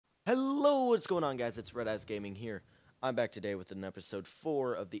Hello, what's going on, guys? It's Red Eyes Gaming here. I'm back today with an episode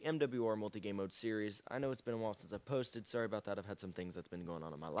 4 of the MWR Multi-Game Mode series. I know it's been a while since I've posted. Sorry about that. I've had some things that's been going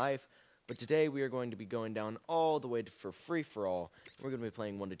on in my life. But today we are going to be going down all the way for free-for-all. We're going to be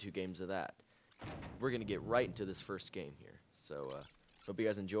playing 1 to 2 games of that. We're going to get right into this first game here. So, hope you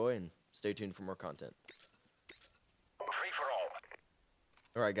guys enjoy and stay tuned for more content. Free-for-all.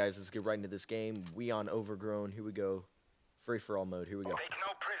 Alright, guys, let's get right into this game. We on Overgrown. Here we go. Free-for-all mode. Here we go. Take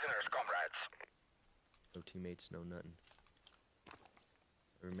no prisoners, comrades. No teammates, no nothing.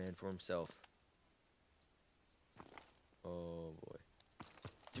 Every man for himself. Oh boy.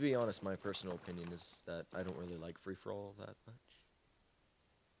 To be honest, my personal opinion is that I don't really like free-for-all that much.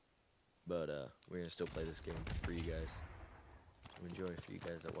 But we're gonna still play this game for you guys to enjoy. For you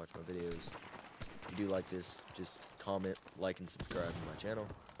guys that watch my videos, if you do like this, just comment, like, and subscribe to my channel.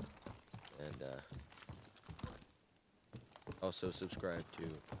 And also subscribe to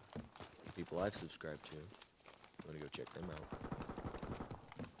people I've subscribed to. I'm gonna go check them out.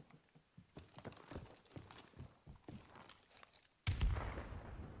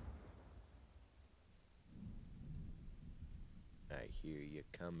 I hear you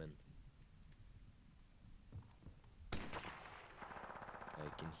coming. I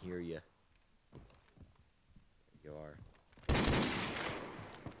can hear you. There you are.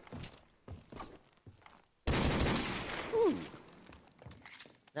 Ooh!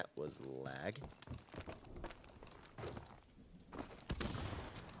 That was lag.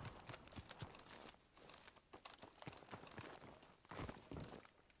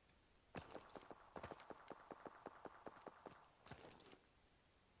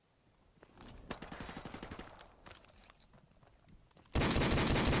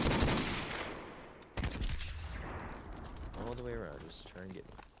 All the way around, just try and get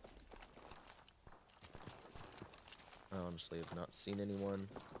me. I honestly have not seen anyone.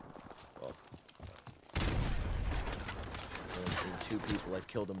 Well, I've only seen 2 people. I've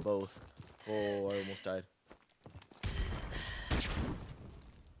killed them both. Oh, I almost died.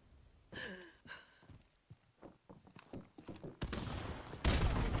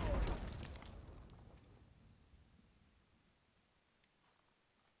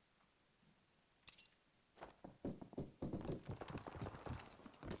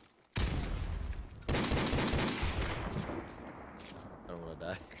 I don't want to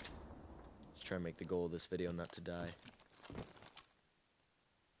die. Just try and make the goal of this video not to die.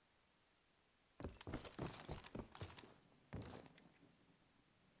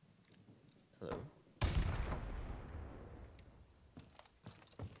 Hello.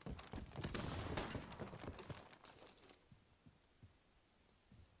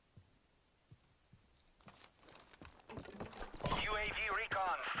 UAV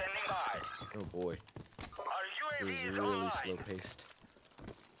recon standing by. Oh boy. Our It UAV was is really online. slow paced.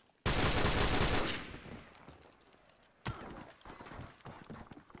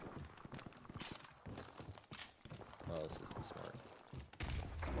 Oh, this isn't smart.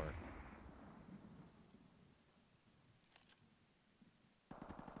 Smart.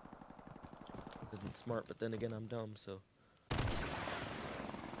 Isn't smart, but then again, I'm dumb, so.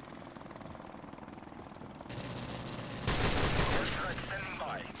 Airstrike standing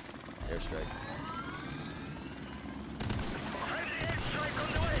by. Airstrike. Friendly airstrike on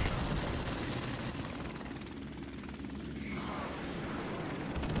the way.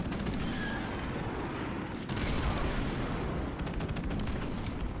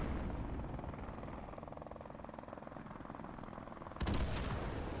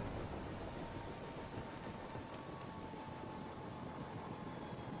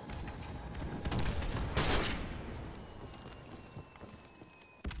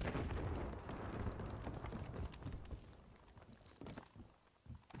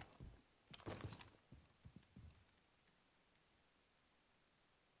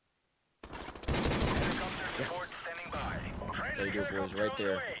 Helicopter Yes. support standing by. That's how you do it, boys, Helicopter right on the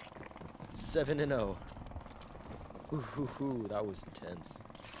there. way. 7-0. Ooh, that was intense.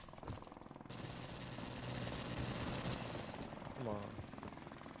 Come on.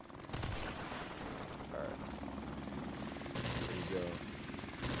 Alright. There you go.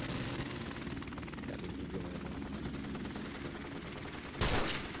 Got me going.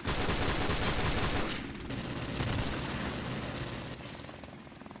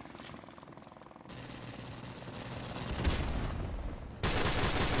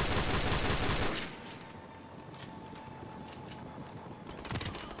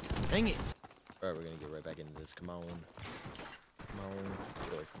 Dang it! Alright, we're gonna get right back into this. Come on. Come on.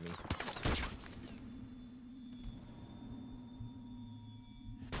 Get away from me.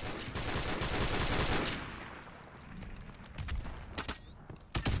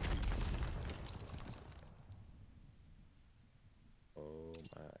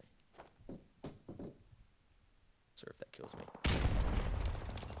 kills me.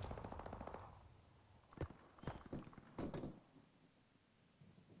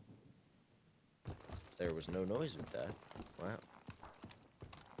 There was no noise with that. Wow.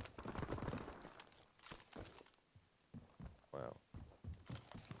 Wow.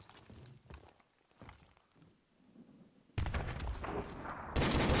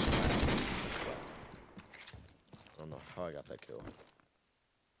 I don't know how I got that kill.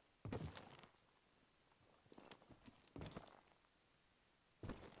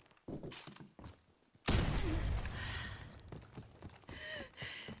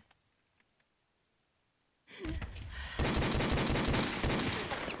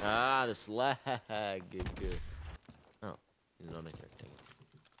 Ah, this lag. Good. Oh, he's not in here. Dang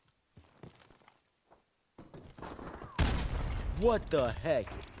it. What the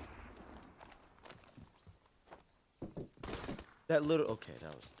heck? That little. Okay,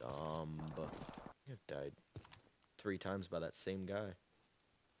 that was dumb. But I've died 3 times by that same guy.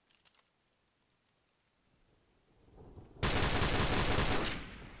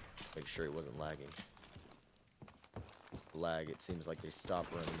 Make sure he wasn't lagging. Lag, it seems like they stop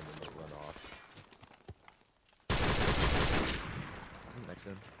running and then they run off. Next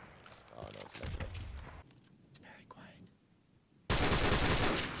in. Oh no, it's like that. It's very quiet.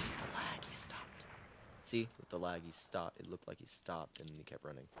 See, with the lag, he stopped. See, with the lag, he stopped. It looked like he stopped and he kept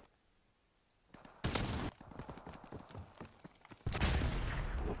running.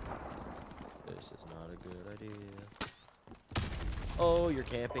 This is not a good idea. Oh, you're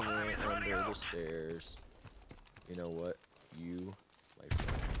camping right under the stairs. You know what? You, my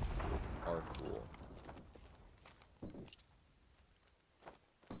friend, are cool.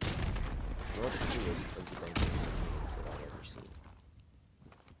 You're the coolest of the games that I've ever seen.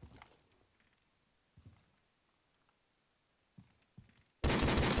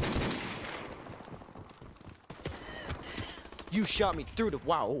 You shot me through the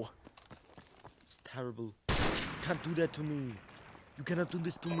wow. It's terrible. You can't do that to me. You cannot do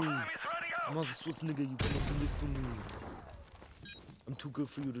this to me. I'm not a Schwarzenegger, you cannot do this to me. I'm too good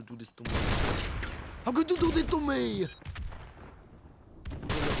for you to do this to me. How could you do this to me? You'll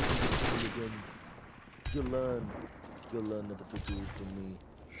never do this to me again. You'll learn. You'll learn never to do this to me.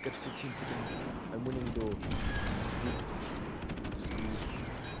 It's got 15 seconds. I'm winning though. It's good. It's good.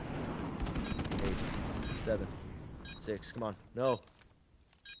 8, 7, 6, come on. No.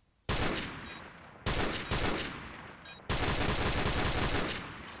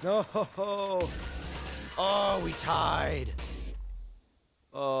 No! Oh, we tied!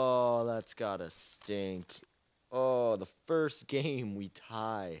 Oh, that's gotta stink. Oh, the first game we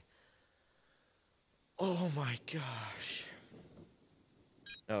tie. Oh my gosh.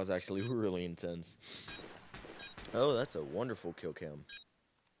 That was actually really intense. Oh, that's a wonderful kill cam.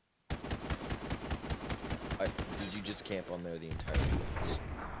 Did you just camp on there the entire game?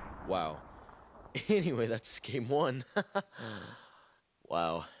 Wow. Anyway, that's game 1.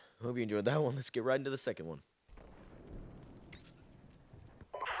 Wow. Hope you enjoyed that one. Let's get right into the second one.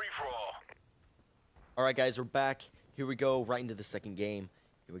 Free-for-all. Alright guys, we're back. Here we go, right into the second game.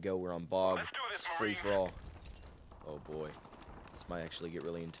 Here we go, we're on Bog. Let's do this, Free Marine. for all. Oh boy. This might actually get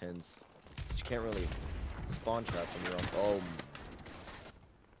really intense. You can't really spawn trap when you're on. Oh.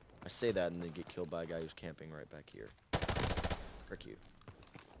 I say that and then get killed by a guy who's camping right back here. Frick you.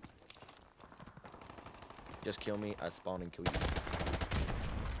 Just kill me, I spawn and kill you.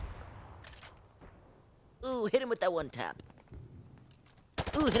 Ooh, hit him with that 1 tap.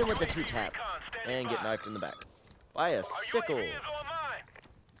 Ooh, hit him with the 2 tap. And get knifed in the back. By a sickle. You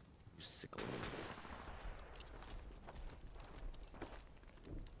sickle.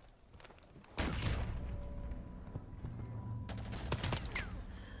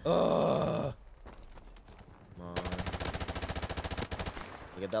 Ugh. Come on.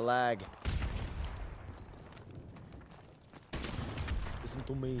 Look at that lag. Listen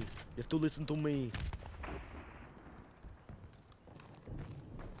to me. You have to listen to me.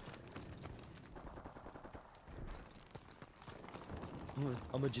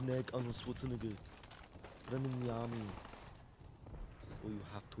 I'm a generic Arnold Schwarzenegger. Running the army. So you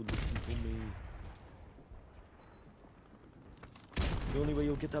have to listen to me. The only way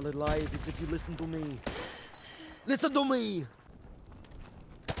you'll get out alive is if you listen to me. Listen to me!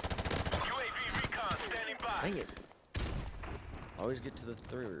 UAV recon standing by. Dang it. I always get to the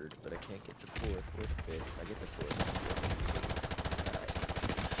 3rd, but I can't get the 4th or the 5th. I get the 4th.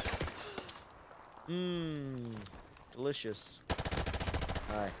 Mmm. Delicious.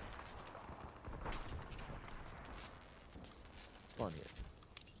 Hi. Spawn here.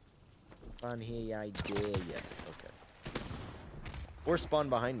 Spawn here, I dare ya. Okay. Or spawn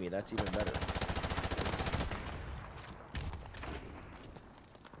behind me, that's even better.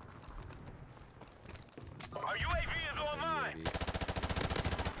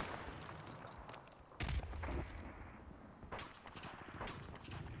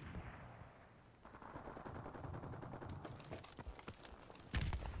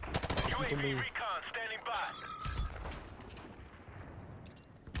 to me. recon standing by.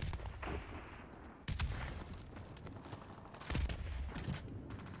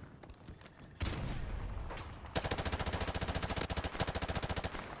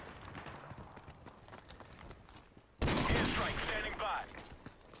 Airstrike standing by.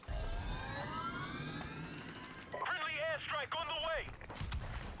 Friendly airstrike on the way.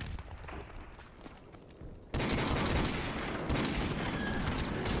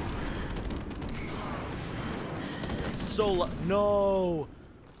 No!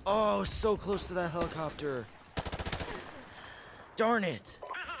 Oh, so close to that helicopter. Darn it!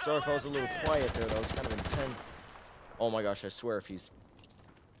 Sorry if I was a little quiet there. That was kind of intense. Oh my gosh, I swear if he's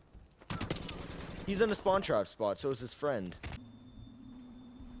in a spawn trap spot, so is his friend.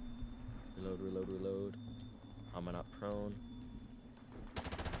 Reload, reload, reload. Am I not prone?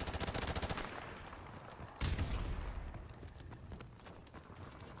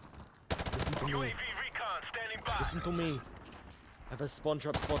 Listen to me. UAV recon standing by. Listen to me. I have a spawn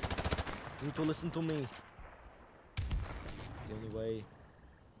trap spot. You need to listen to me. It's the only way.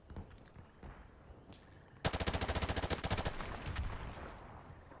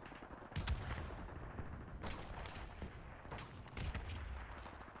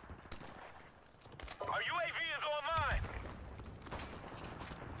 Our UAV is online.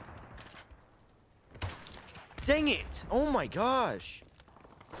 Dang it! Oh my gosh!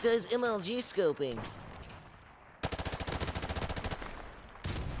 This guy's MLG scoping.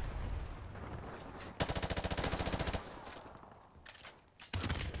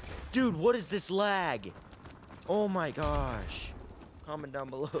 Dude, what is this lag? Oh my gosh. Comment down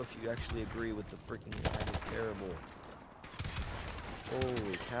below if you actually agree with the freaking lag is terrible.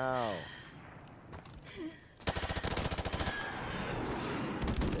 Holy cow.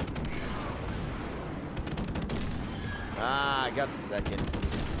 Ah, I got second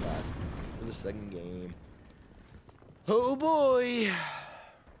for the second game. Oh boy.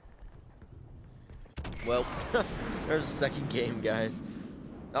 Well, there's the second game, guys.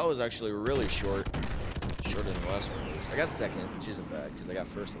 That was actually really short. Shorter than the last one at least. I got second, which isn't bad, because I got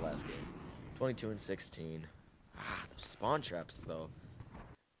first the last game. 22 and 16. Ah, those spawn traps, though.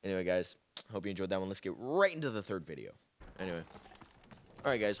 Anyway, guys, hope you enjoyed that one. Let's get right into the third video. Anyway.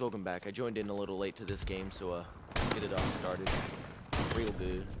 Alright, guys, welcome back. I joined in a little late to this game, so, get it off started real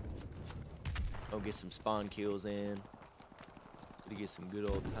good. I'll get some spawn kills in. Gonna get some good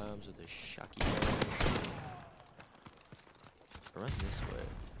old times with the shocky guns. Run this way.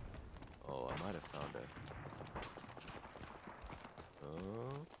 Oh, I might have found a...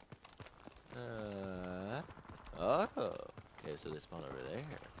 Oh. Okay, so they spawn over there.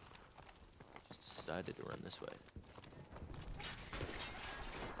 Just decided to run this way.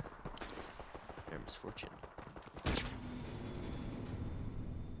 Their misfortune.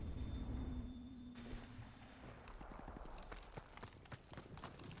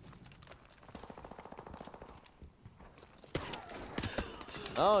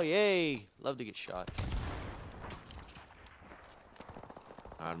 Oh, yay! Love to get shot.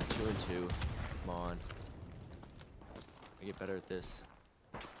 I'm 2 and 2. Come on. I get better at this.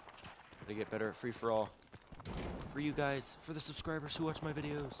 I get better at free for all. For you guys, for the subscribers who watch my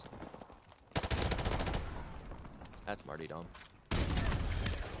videos. That's Marty Dom.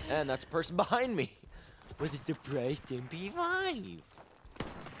 And that's a person behind me with a surprised MP5.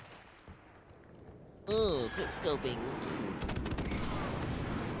 Ooh, quick scoping.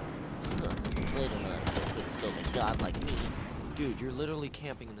 Later on, a quick scoping god like me. Dude, you're literally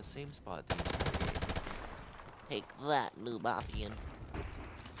camping in the same spot the entire game. Take that, noobopian.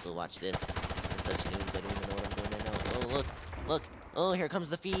 So watch this. They're such noobs, I don't even know what I'm doing right now. Oh, look, look. Oh, here comes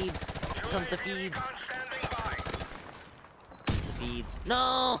the feeds. Here comes the feeds. The feeds.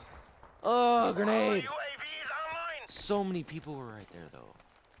 No! Oh, grenade! UAV is online. So many people were right there, though.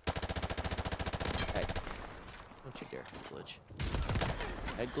 Hey, don't you dare glitch.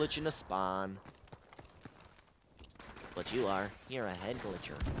 Head glitch in a spawn. But you are. You're a head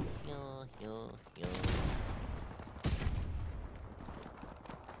glitcher. Yo.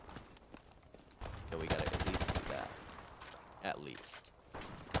 So we gotta at least do that. At least.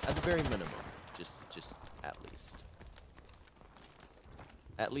 At the very minimum. Just at least.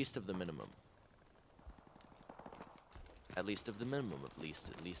 At least of the minimum. At least of the minimum, at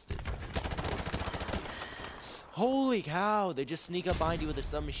least it's... Holy cow! They just sneak up behind you with a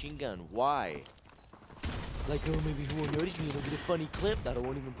submachine gun. Why? It's like, oh, maybe he won't notice me and I'll get a funny clip that I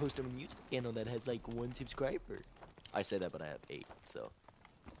won't even post on a YouTube channel that has like 1 subscriber. I say that, but I have 8, so...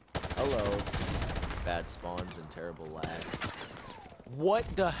 Hello. Bad spawns and terrible lag. What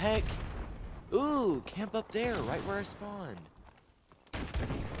the heck? Ooh, camp up there, right where I spawned.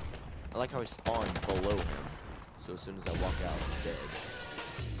 I like how I spawn below him. So as soon as I walk out, I'm dead.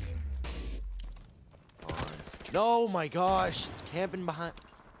 On. No, my gosh! Camping behind.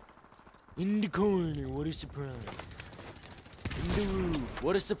 In the corner, what a surprise. In the roof,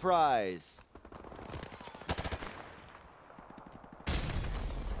 what a surprise.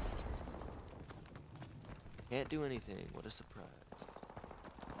 Can't do anything, what a surprise.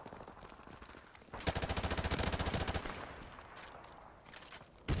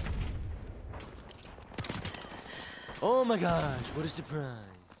 Oh my gosh, what a surprise.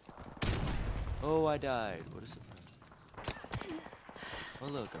 Oh, I died, what a surprise. Oh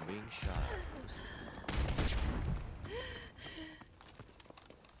look, I'm being shot. What a surprise.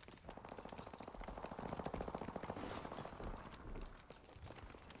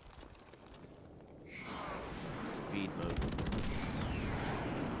 Feed mode.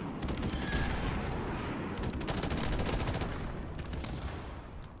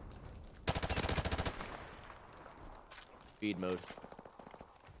 Feed mode.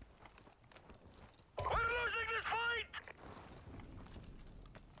 We're losing this fight!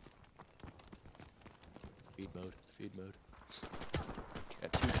 Feed mode. Feed mode.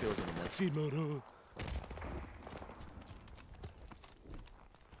 Got 2 kills in that. Feed mode. Oh.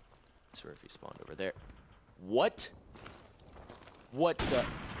 I swear if he spawned over there. What? What the?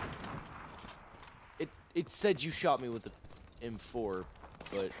 It said you shot me with the M4,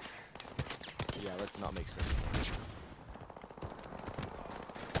 but yeah, let's not make sense.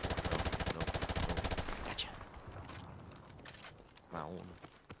 No. Gotcha. Wow.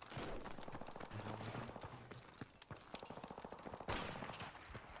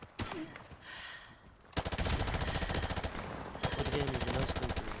 Look at him, he's a no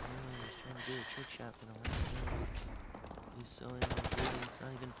scoper. He's trying to do a trick shot for the last game. He's so MLG, it's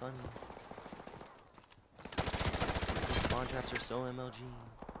not even funny. These spawn traps are so MLG.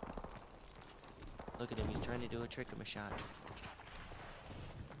 Look at him, he's trying to do a trick of a shot.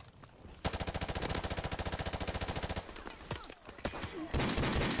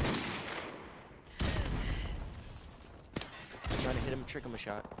 Trying to hit him, trick him a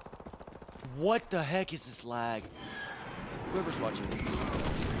shot. What the heck is this lag? Whoever's watching this video,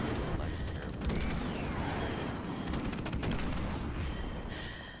 this lag is terrible.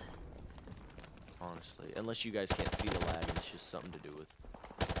 Honestly, unless you guys can't see the lag, it's just something to do with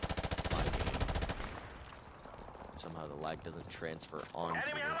my game. Somehow the lag doesn't transfer onto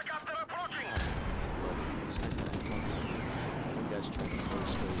Enemy it. helicopter approaching! Look, this guy's got a you guys trying to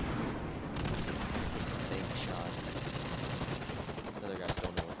post fake shots. The other guys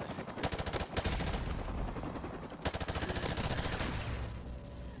don't know what the heck they're doing.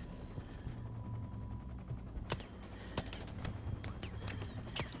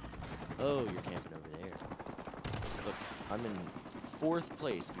 Oh, you're camping over there. Look, I'm in 4th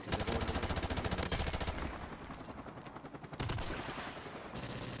place because I'm going to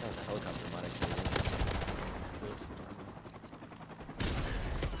the helicopter might actually win this.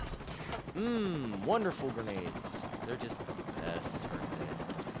 Wonderful grenades. They're just the best, aren't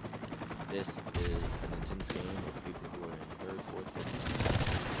they? This is an intense game with people who are in 3rd, 4th,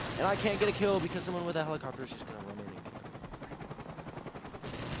 5th. And I can't get a kill because someone with a helicopter is just gonna run in and kill me.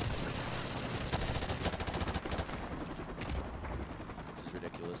 This is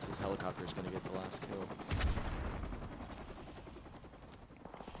ridiculous. This helicopter is gonna get the last kill.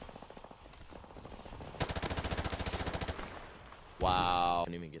 Wow. I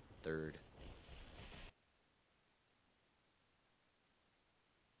didn't even get 3rd.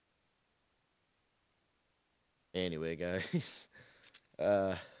 Anyway, guys.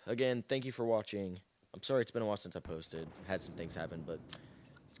 Again, thank you for watching. I'm sorry it's been a while since I posted. Had some things happen, but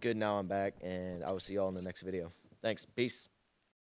it's good now I'm back, and I will see y'all in the next video. Thanks. Peace.